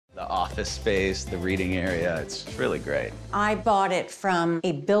The office space, the reading area, it's really great. I bought it from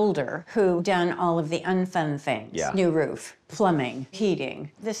a builder who done all of the unfun things. Yeah. New roof, plumbing,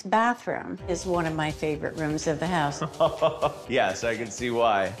 heating. This bathroom is one of my favorite rooms of the house. Yes, I can see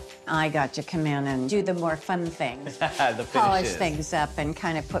why. I got to come in and do the more fun things. The Polish finishes. things up and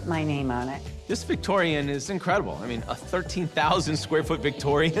kind of put my name on it. This Victorian is incredible. I mean, a 13,000 square foot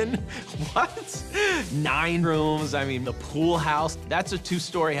Victorian? What? 9 rooms, I mean, the pool house. That's a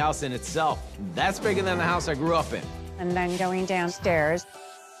 2-story house in itself. That's bigger than the house I grew up in. And then going downstairs,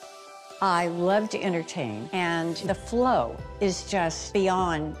 I love to entertain, and the flow is just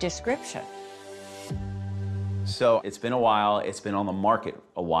beyond description. So it's been a while. It's been on the market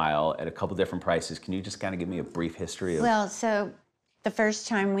a while at a couple different prices. Can you just kind of give me a brief history of... Well, so the first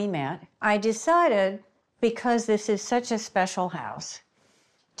time we met, I decided, because this is such a special house,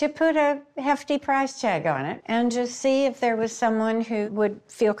 to put a hefty price tag on it and just see if there was someone who would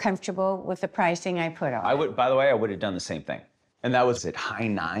feel comfortable with the pricing I put on it. By the way, I would have done the same thing. And that was at high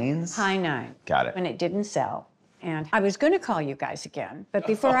 9s? High 9. Got it. When it didn't sell. And I was going to call you guys again, but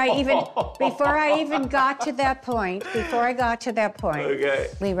before I even got to that point, Okay.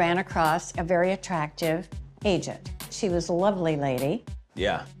 we ran across a very attractive agent. She was a lovely lady.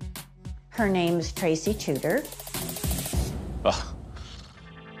 Yeah. Her name's Tracy Tutor. Ugh.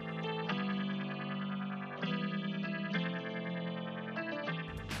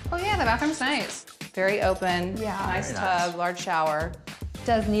 Oh yeah, the bathroom's nice. Very open, Yeah. nice Very tub, large shower.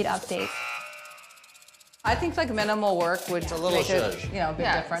 Does need updates. I think like minimal work would It's a little make a zhuzh. big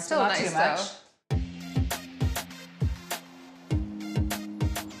Yeah, difference. still Not nice, too much.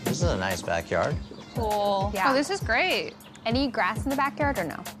 This is a nice backyard. Cool. Yeah. Oh, this is great. Any grass in the backyard or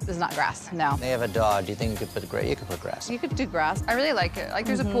no? This is not grass, no. They have a dog. Do you think you could put grass? You could put grass. You could do grass. I really like it. Like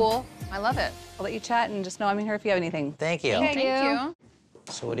there's a pool. I love it. I'll let you chat and just know I'm here if you have anything. Thank you. Thank you.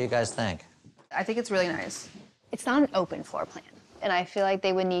 So what do you guys think? I think it's really nice. It's not an open floor plan, and I feel like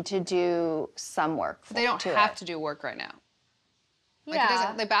they would need to do some work They don't have to do work right now. Like, it Yeah.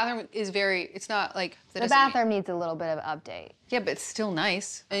 doesn't- the bathroom is very, it's not like... The bathroom needs a little bit of update. Yeah, but it's still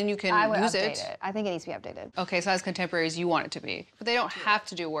nice, and you can I would use update it. I think it needs to be updated. Okay, so as contemporary as you want it to be. But they don't have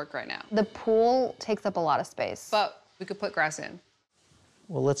to do work right now. The pool takes up a lot of space. But we could put grass in.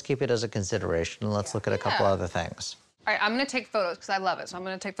 Well, let's keep it as a consideration and let's look at a couple Yeah. other things. All right, I'm gonna take photos because I love it. So I'm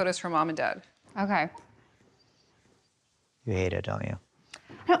gonna take photos for Mom and Dad. Okay. You hate it, don't you?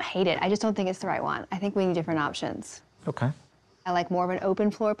 I don't hate it. I just don't think it's the right one. I think we need different options. Okay. I like more of an open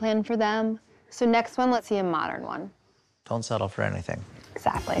floor plan for them. So next one, let's see a modern one. Don't settle for anything.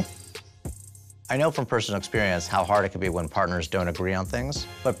 Exactly. I know from personal experience how hard it can be when partners don't agree on things,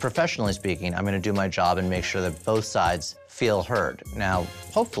 but professionally speaking, I'm gonna do my job and make sure that both sides feel heard. Now,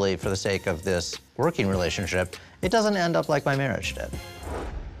 hopefully, for the sake of this working relationship, it doesn't end up like my marriage did.